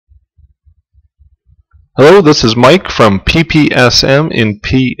Hello, this is Mike from PPSM in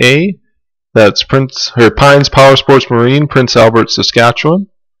PA. That's Pines Power Sports Marine, Prince Albert, Saskatchewan.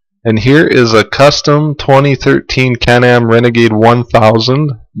 And here is a custom 2013 Canam Renegade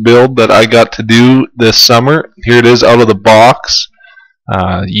 1000 build that I got to do this summer. Here it is out of the box,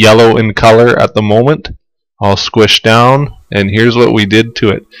 yellow in color at the moment, all squished down. And here's what we did to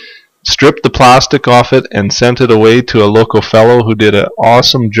it. Stripped the plastic off it and sent it away to a local fellow who did an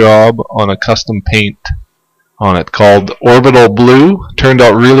awesome job on a custom paint on it called Orbital Blue. Turned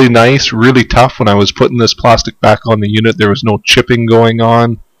out really nice, really tough. When I was putting this plastic back on the unit, there was no chipping going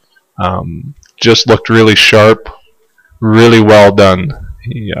on. Just looked really sharp, really well done.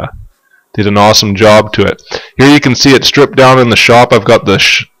 He did an awesome job to it. Here you can see it stripped down in the shop. I've got the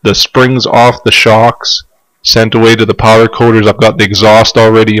springs off the shocks, sent away to the powder coaters. I've got the exhaust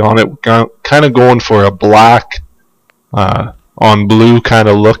already on it. Kind of going for a black on blue kind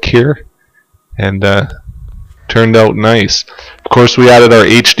of look here, and turned out nice. Of course, we added our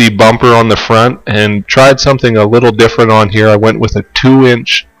HD bumper on the front and tried something a little different on here. I went with a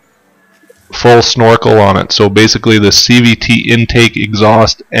 2-inch full snorkel on it. So basically the CVT intake,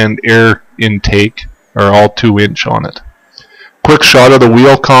 exhaust, and air intake are all 2-inch on it. Quick shot of the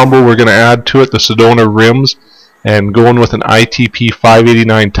wheel combo we're going to add to it, the Sedona rims, and going with an ITP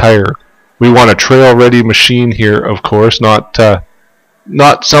 589 tire. We want a trail ready machine here, of course, not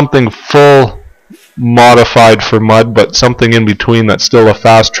something full modified for mud, but something in between that's still a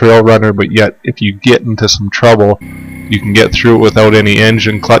fast trail runner, but yet if you get into some trouble you can get through it without any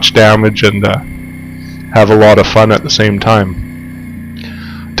engine clutch damage and have a lot of fun at the same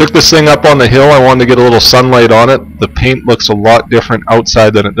time. Took this thing up on the hill. I wanted to get a little sunlight on it. The paint looks a lot different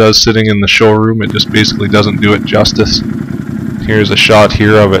outside than it does sitting in the showroom. It just basically doesn't do it justice. Here's a shot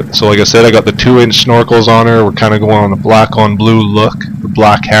here of it. So like I said, I got the 2-inch snorkels on her. We're kind of going on a black on blue look. The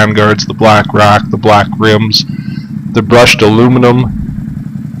black handguards, the black rack, the black rims, the brushed aluminum.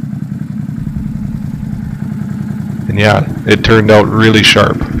 And yeah, it turned out really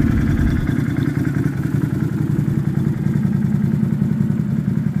sharp.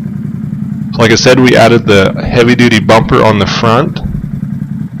 So like I said, we added the heavy duty bumper on the front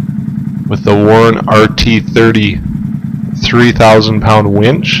with the Warren RT30 3,000 pound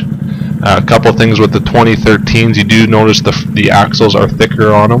winch. A couple things with the 2013s, you do notice the axles are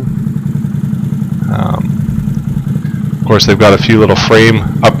thicker on them. Of course, they've got a few little frame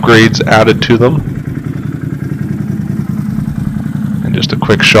upgrades added to them. And just a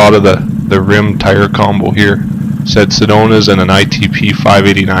quick shot of the rim tire combo here. Said Sedonas and an ITP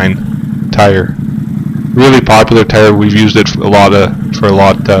 589 tire. Really popular tire. We've used it for a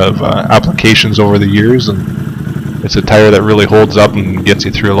lot of applications over the years, and it's a tire that really holds up and gets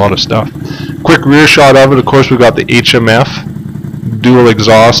you through a lot of stuff. Quick rear shot of it. Of course, we've got the HMF dual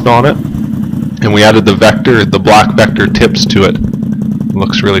exhaust on it, and we added the black Vector tips to it.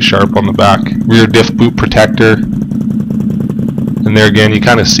 Looks really sharp on the back. Rear diff boot protector, and there again you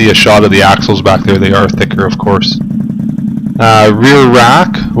kind of see a shot of the axles back there. They are thicker, of course. Rear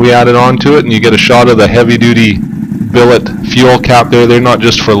rack we added onto it, and you get a shot of the heavy duty billet fuel cap there. They're not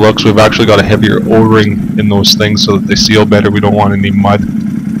just for looks. We've actually got a heavier O-ring in those things so that they seal better. We don't want any mud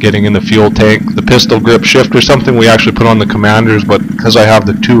getting in the fuel tank. The pistol grip shifter, something we actually put on the Commanders, but because I have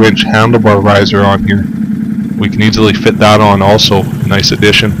the 2-inch handlebar riser on here, we can easily fit that on also. Nice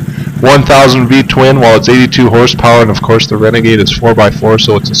addition. 1000 V twin, while it's 82 horsepower, and of course the Renegade is 4x4,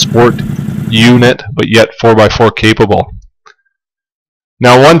 so it's a sport unit, but yet 4x4 capable.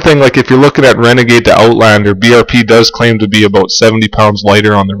 Now one thing, like if you're looking at Renegade to Outlander, BRP does claim to be about 70 pounds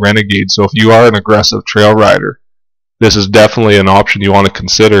lighter on the Renegade, so if you are an aggressive trail rider, this is definitely an option you want to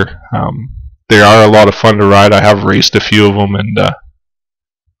consider. They are a lot of fun to ride. I have raced a few of them, and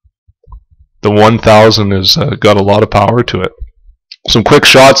the 1000 has got a lot of power to it. Some quick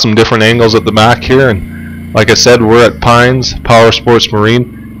shots, some different angles at the back here, and like I said, we're at Pines Power Sports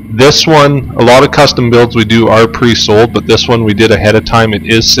Marine. This one, a lot of custom builds we do are pre-sold, but this one we did ahead of time. It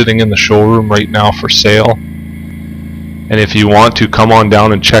is sitting in the showroom right now for sale, and if you want to, come on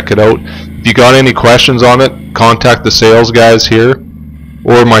down and check it out. If you got any questions on it, contact the sales guys here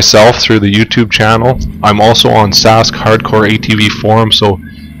or myself through the YouTube channel. I'm also on Sask Hardcore ATV forum, so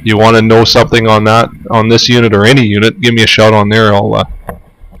if you want to know something on this unit or any unit, give me a shout on there. I'll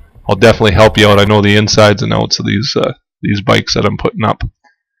definitely help you out. I know the insides and outs of these bikes that I'm putting up.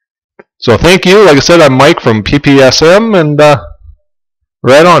 So thank you. Like I said, I'm Mike from PPSM, and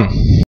right on.